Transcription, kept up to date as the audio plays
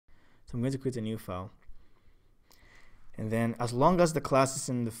So I'm going to create a new file, and then as long as the class is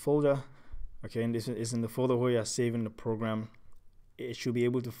in the folder, okay, and this is in the folder where you're saving the program, it should be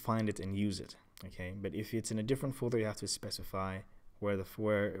able to find it and use it. Okay, but if it's in a different folder, you have to specify where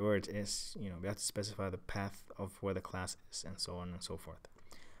it is. You have to specify the path of where the class is, and so on and so forth.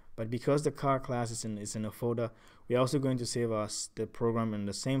 But because the car class is in a folder, we're also going to save the program in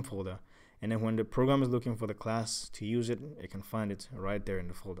the same folder, and then when the program is looking for the class to use it, it can find it right there in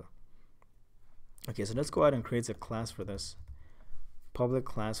the folder. Okay, so let's go ahead and create a class for this. Public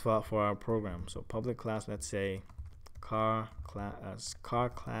class for our program. So public class, let's say car class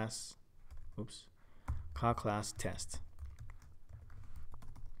test.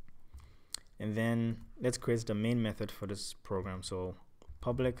 And then let's create the main method for this program. So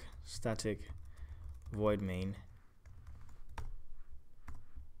public static void main,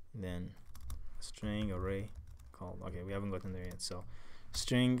 then string array called, okay, we haven't gotten there yet, so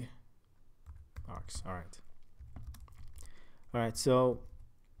string args. All right, so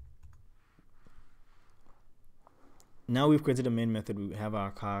now we've created a main method. We have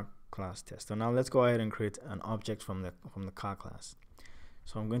our car class test. So now let's go ahead and create an object from the car class.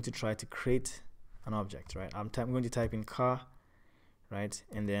 So I'm going to try to create an object, right? I'm going to type in car, right,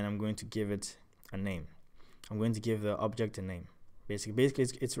 and then I'm going to give it a name. I'm going to give the object a name. Basically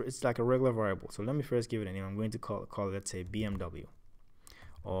it's like a regular variable. So let me first give it a name. I'm going to call it, let's say BMW,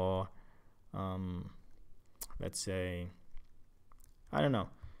 or let's say I don't know,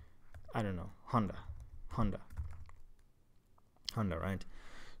 Honda, right?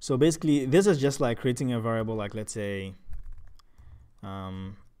 So basically this is just like creating a variable, like let's say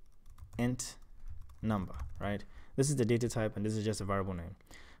int number, right? This is the data type, and this is just a variable name.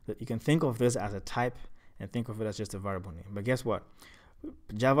 So you can think of this as a type and think of it as just a variable name. But guess what?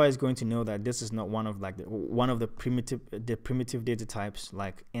 Java is going to know that this is not one of the primitive data types,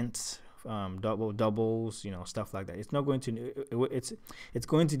 like ints, doubles, stuff like that. It's not going to. It's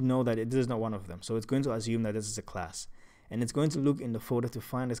going to know that this is not one of them. So it's going to assume that this is a class, and it's going to look in the folder to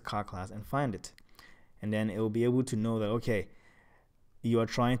find this car class and find it, and then it will be able to know that, okay, you are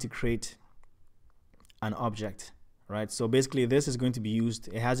trying to create an object, right? So basically this is going to be used.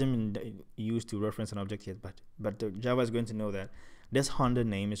 It hasn't been used to reference an object yet, but the Java is going to know that this Honda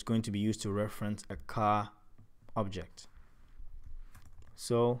name is going to be used to reference a car object.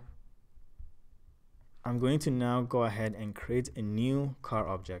 So I'm going to now go ahead and create a new car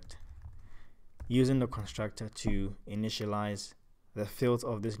object using the constructor to initialize the fields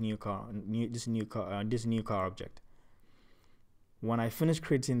of this new car object. When I finish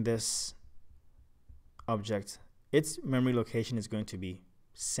creating this object, its memory location is going to be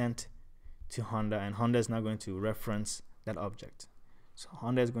sent to Honda, and Honda is now going to reference that object. So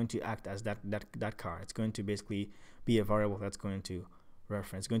Honda is going to act as that car. It's going to basically be a variable that's going to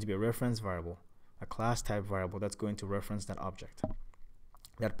reference. It's going to be a reference variable, a class type variable that's going to reference that object,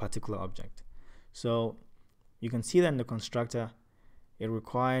 that particular object. So you can see that in the constructor, it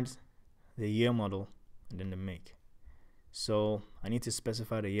required the year model and then the make. So I need to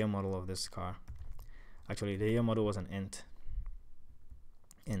specify the year model of this car. Actually, the year model was an int.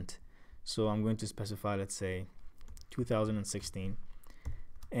 So I'm going to specify, let's say 2016,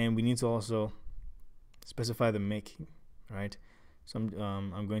 and we need to also specify the make, right? So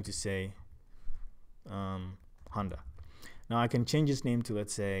I'm going to say Honda. Now I can change its name to,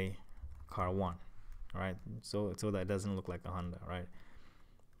 let's say, car 1, right? So that it doesn't look like a Honda, right?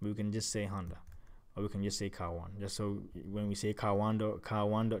 We can just say Honda, or we can just say car 1. Just so when we say car 1 dot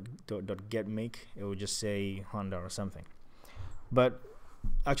get make, it will just say Honda or something. But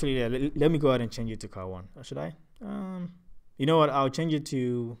actually, yeah, let me go ahead and change it to car 1. Should I? You know what? I'll change it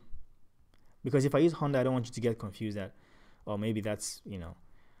to, because if I use Honda, I don't want you to get confused that, or maybe that's,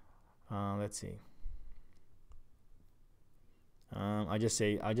 let's see. I just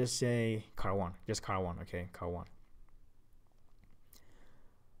say car 1, just car 1. Okay, car 1.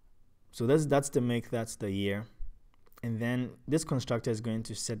 So that's the make, that's the year, and then this constructor is going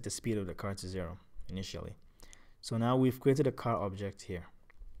to set the speed of the car to 0 initially. So now we've created a car object here.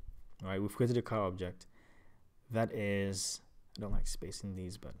 All right, we've created a car object that is, I don't like spacing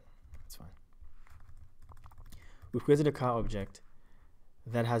these, but it's fine. We've created a car object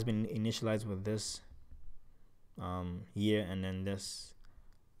that has been initialized with this year and then this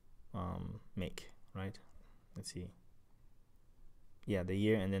make, right? Let's see. Yeah, the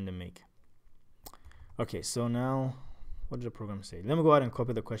year and then the make. Okay, so now what did the program say? Let me go ahead and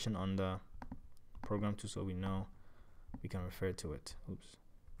copy the question on the program too, so we know we can refer to it. Oops.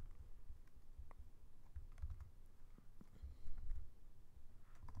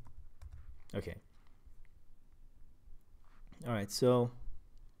 Okay. All right, so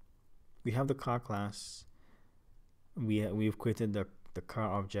we have the car class. We've created the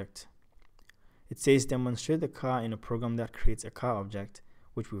car object. It says demonstrate the car in a program that creates a car object,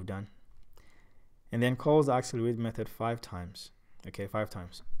 which we've done, and then calls the accelerate method 5 times. Okay, 5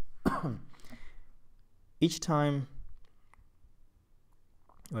 times. Each time,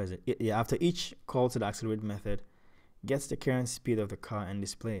 what is it? Yeah, after each call to the accelerate method, gets the current speed of the car and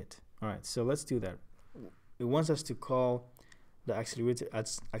display it. All right, so let's do that. It wants us to call the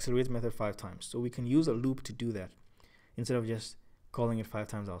accelerate method 5 times, so we can use a loop to do that instead of just calling it 5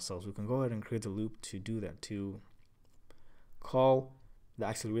 times ourselves. We can go ahead and create a loop to do that, to call the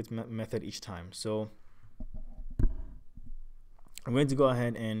accelerate method each time. So I'm going to go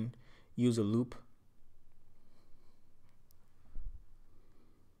ahead and use a loop.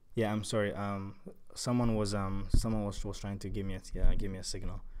 Yeah, I'm sorry. Someone was trying to give me a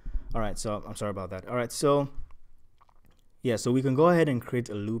signal. All right, so I'm sorry about that. All right, so yeah, so we can go ahead and create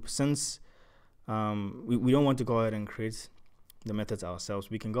a loop. Since we don't want to go ahead and create the methods ourselves,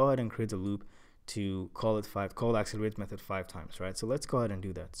 we can go ahead and create a loop to call the accelerate method 5 times, right? So let's go ahead and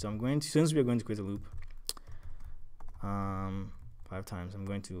do that. So I'm going to, since we're going to create a loop 5 times, I'm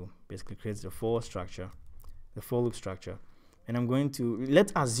going to basically create the for loop structure, and I'm going to,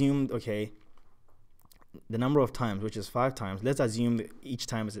 let's assume, okay, the number of times, which is 5 times, let's assume that each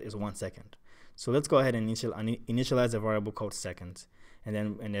time is 1 second. So let's go ahead and initialize a variable called seconds, and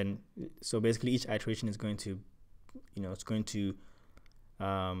then so basically each iteration is going to, it's going to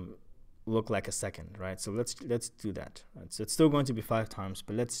look like a second, right? So let's do that. Right? So it's still going to be 5 times,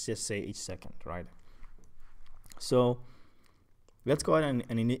 but let's just say each second, right? So let's go ahead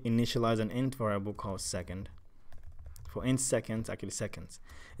and initialize an int variable called second. For int seconds, actually seconds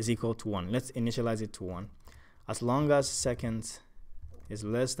is equal to 1. Let's initialize it to 1. As long as seconds is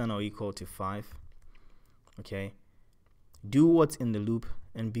less than or equal to 5, okay, do what's in the loop,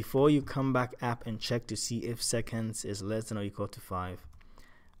 and before you come back up and check to see if seconds is less than or equal to 5,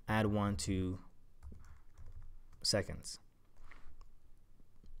 add 1 to seconds.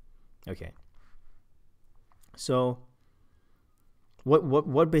 Okay, so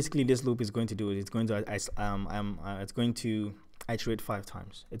what basically this loop is going to do is it's going to iterate 5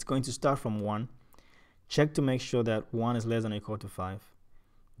 times. It's going to start from 1, check to make sure that 1 is less than or equal to 5,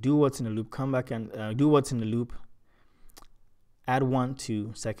 do what's in the loop, come back and do what's in the loop, add 1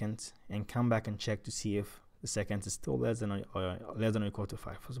 to seconds, and come back and check to see if the seconds is still less than or equal to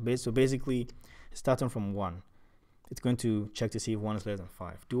 5. So basically, starting from 1, it's going to check to see if 1 is less than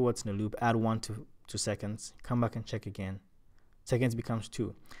 5. Do what's in the loop, add 1 to seconds, come back and check again. Seconds becomes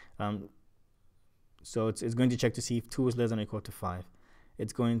 2. So it's going to check to see if 2 is less than or equal to 5.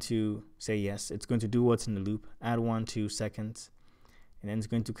 It's going to say yes. It's going to do what's in the loop, add 1 to seconds, and then it's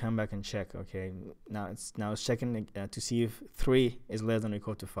going to come back and check. Okay, now it's checking to see if 3 is less than or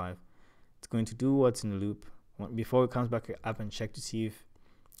equal to 5. It's going to do what's in the loop before it comes back up and check to see if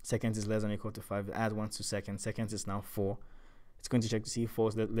seconds is less than or equal to 5. Add 1 to seconds. Seconds is now 4. It's going to check to see if 4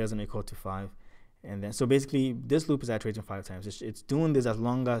 is less than or equal to 5. And then, so basically, this loop is iterating 5 times. It's doing this as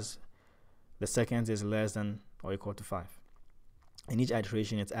long as the seconds is less than or equal to 5. In each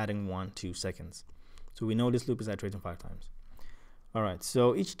iteration, it's adding 1 to seconds. So we know this loop is iterating 5 times. All right,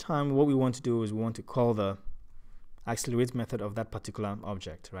 so each time what we want to do is we want to call the accelerate method of that particular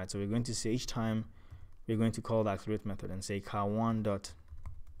object, right? So we're going to say each time we're going to call the accelerate method and say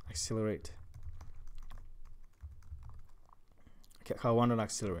car1.accelerate. Okay,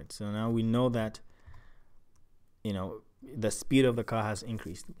 car1.accelerate. So now we know that the speed of the car has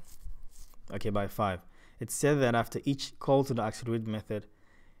increased, okay, by 5. It said that after each call to the accelerate method,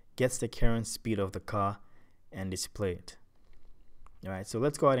 gets the current speed of the car and display it. All right, so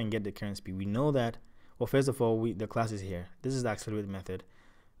let's go ahead and get the current speed. We know that, well, first of all, the class is here. This is the accelerate method.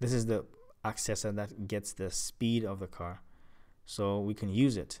 This is the accessor that gets the speed of the car. So we can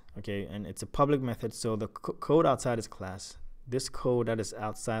use it, okay, and it's a public method. So the code outside this class, this code that is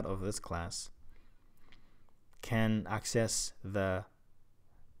outside of this class, can access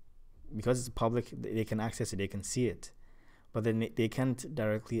because it's public, they can access it, they can see it, but then they can't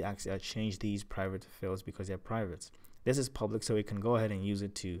directly change these private fields because they're private. This is public, so we can go ahead and use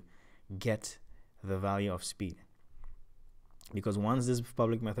it to get the value of speed, because once this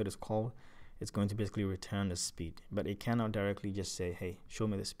public method is called, it's going to basically return the speed, but it cannot directly just say, hey, show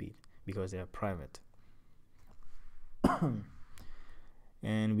me the speed, because they are private.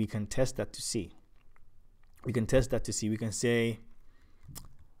 And we can test that to see. We can say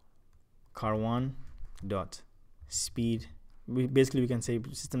car1 dot speed. We can say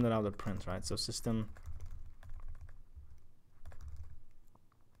system.out.print, right? So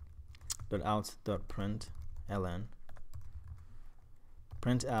system.out.print ln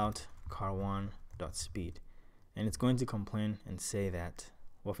print out car1.speed, and it's going to complain and say that,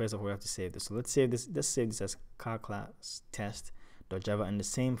 well, first of all, we have to save this. So let's save this. Let's save this as car class test.java in the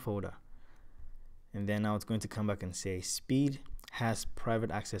same folder. And then now it's going to come back and say speed has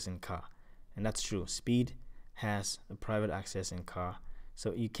private access in car. And that's true. Speed has a private access in car.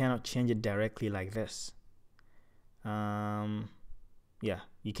 So you cannot change it directly like this. Yeah,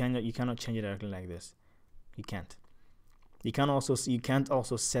 you cannot change it directly like this. You can't. You can't also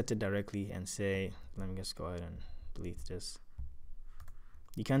set it directly and say, let me just go ahead and delete this.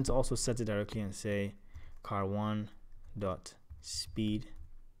 You can't also set it directly and say car1.speed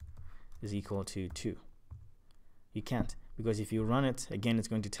is equal to 2. You can't, because if you run it again, it's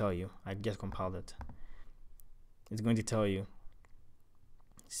going to tell you, I just compiled it, it's going to tell you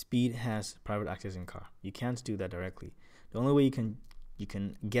speed has private access in car. You can't do that directly. The only way you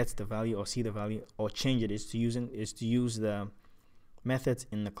can get the value or see the value or change it is to use the methods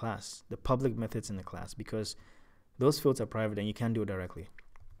in the class, the public methods in the class, because those fields are private and you can't do it directly.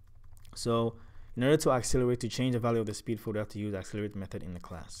 So in order to accelerate, to change the value of the speed field, we have to use the accelerate method in the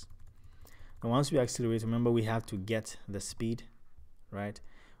class. Now once we accelerate, remember we have to get the speed, right,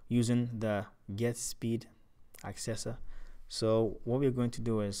 using the get speed accessor. So what we're going to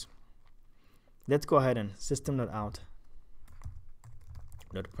do is, let's go ahead and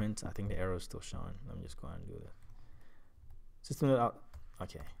system.out.print. I think the arrow is still showing. Let me just go ahead and do that. System.out.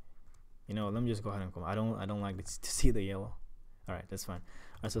 Okay. You know, let me just go ahead and come. I don't like to see the yellow. All right, that's fine.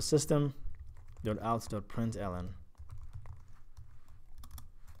 All right, so system.out.println.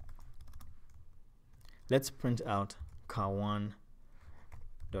 Let's print out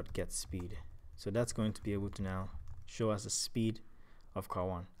car1.getSpeed. So that's going to be able to now show us the speed of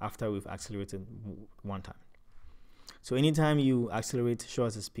car1 after we've accelerated one time. So anytime you accelerate, show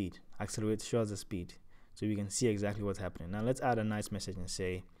us the speed. Accelerate, show us the speed. So we can see exactly what's happening. Now let's add a nice message and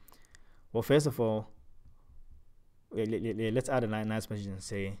say, well, first of all, let's add a nice message and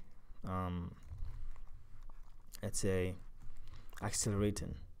say, let's say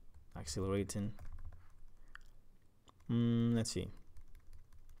accelerating. Let's see.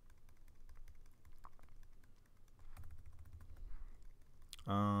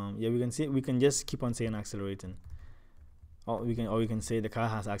 Yeah, we can just keep on saying accelerating. Or we can say the car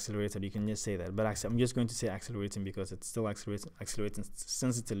has accelerated. You can just say that, but I'm just going to say accelerating because it's still accelerating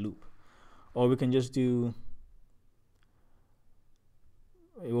since it's a loop. Or we can just do,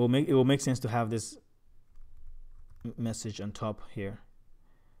 it will make sense to have this message on top here,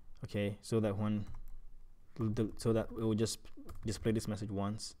 okay, so that it will just display this message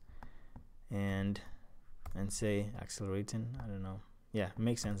once and say accelerating. I don't know. Yeah, it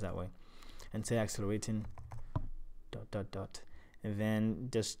makes sense that way. And say accelerating ... and then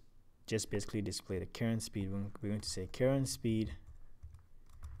just basically display the current speed. We're going to say current speed.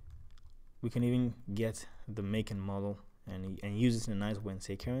 We can even get the make and model and use this in a nice way and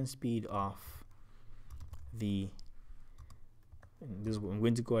say current speed of the, this, I'm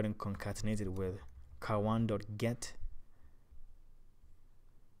going to go ahead and concatenate it with car1.get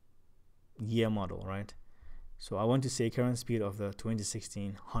yearModel, right? So I want to say current speed of the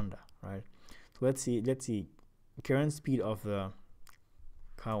 2016 Honda, right? So let's see current speed of the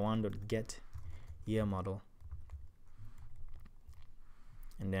car1.get yearModel,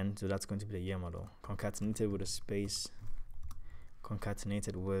 and then so that's going to be the yearModel concatenated with a space,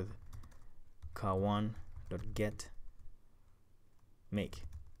 concatenated with car1.get make.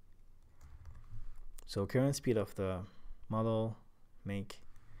 So current speed of the model make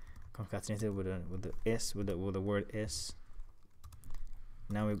concatenated with the s with the word s.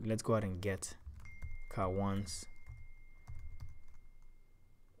 Now let's go ahead and get car1's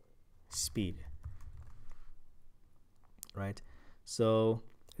speed, right? So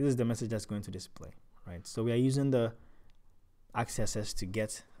this is the message that's going to display, right? So we are using the accessors to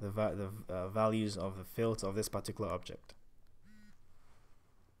get the values of the fields of this particular object.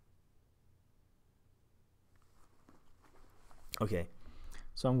 Okay,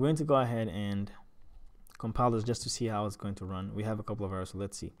 so I'm going to go ahead and compile this just to see how it's going to run. We have a couple of errors, so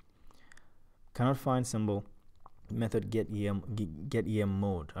let's see. Cannot find symbol, method get year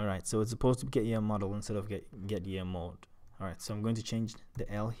mode. All right, so it's supposed to get yearModel instead of get year mode. All right, so I'm going to change the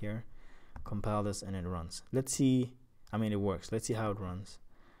L here, compile this, and it runs. Let's see. I mean, it works. Let's see how it runs.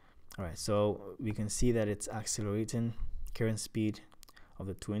 All right, so we can see that it's accelerating. Current speed of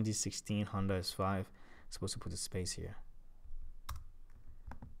the 2016 Honda is 5. Supposed to put a space here.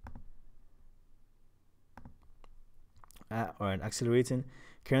 All right, accelerating.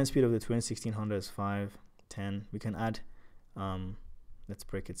 Current speed of the 2016 Honda is 510. We can add, let's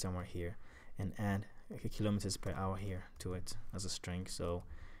break it somewhere here and add kilometers per hour here to it as a string. So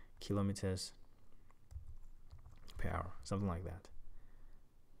kilometers per hour, something like that.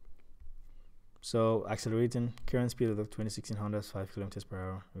 So accelerating, current speed of the 2016 Honda is 5 kilometers per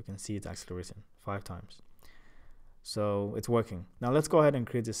hour. We can see it's accelerating 5 times. So it's working. Now let's go ahead and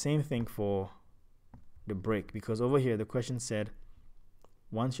create the same thing for the brake, because over here the question said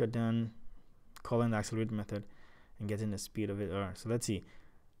once you're done calling the accelerate method and getting the speed of it. All right, so let's see.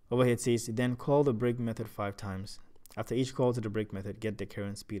 Over here it says then call the brake method 5 times. After each call to the brake method, get the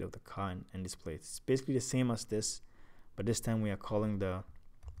current speed of the car and display it. It's basically the same as this, but this time we are calling the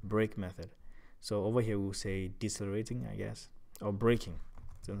brake method. So over here we'll say decelerating, I guess, or braking.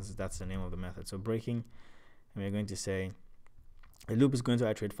 So that's the name of the method. So braking, and we're going to say the loop is going to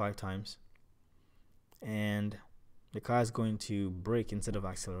iterate 5 times, and the car is going to brake instead of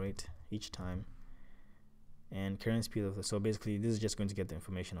accelerate each time. And current speed of the, so basically this is just going to get the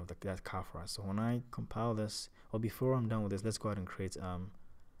information of that car for us. So when I compile this, or before I'm done with this, let's go ahead and create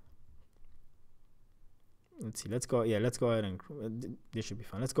let's go ahead and this should be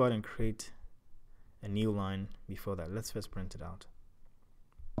fine. Let's go ahead and create a new line before that. Let's first print it out.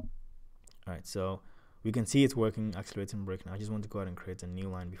 Alright, so we can see it's working, accelerating, braking. I just want to go ahead and create a new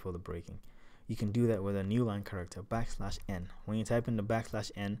line before the braking. You can do that with a new line character, \n. When you type in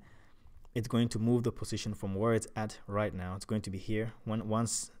the \n, it's going to move the position from where it's at right now. It's going to be here.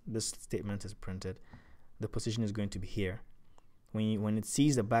 Once this statement is printed, the position is going to be here. When it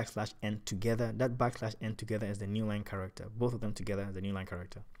sees the \n together, that \n together is the new line character. Both of them together is the new line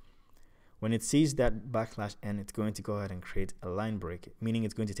character. When it sees that \n, it's going to go ahead and create a line break, meaning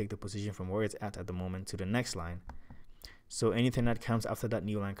it's going to take the position from where it's at the moment to the next line. So anything that comes after that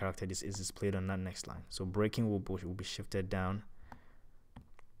new line character is displayed on that next line. So braking will be shifted down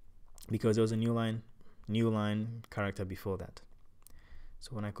because there was a new line character before that.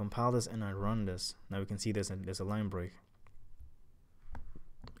 So when I compile this and I run this, now we can see there's a line break,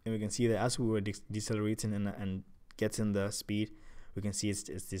 and we can see that as we were decelerating and getting the speed, we can see it's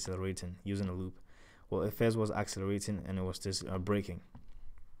decelerating using a loop. Well, it first was accelerating and it was just braking.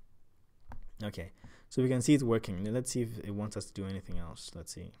 Okay, so we can see it's working. Now let's see if it wants us to do anything else.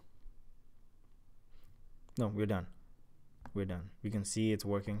 Let's see. No, we're done. We're done. We can see it's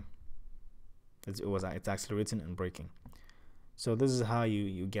working. It's accelerating and braking. So this is how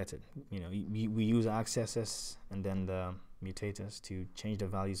you get it. We use accesses and then the mutators to change the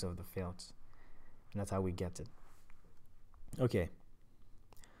values of the fields, and that's how we get it. Okay,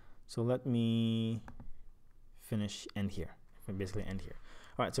 so let me end here. Basically end here.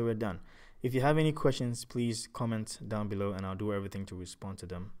 All right, so we're done. If you have any questions, please comment down below and I'll do everything to respond to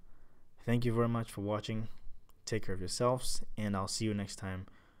them. Thank you very much for watching. Take care of yourselves, and I'll see you next time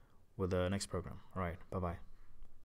with the next program. All right, bye-bye.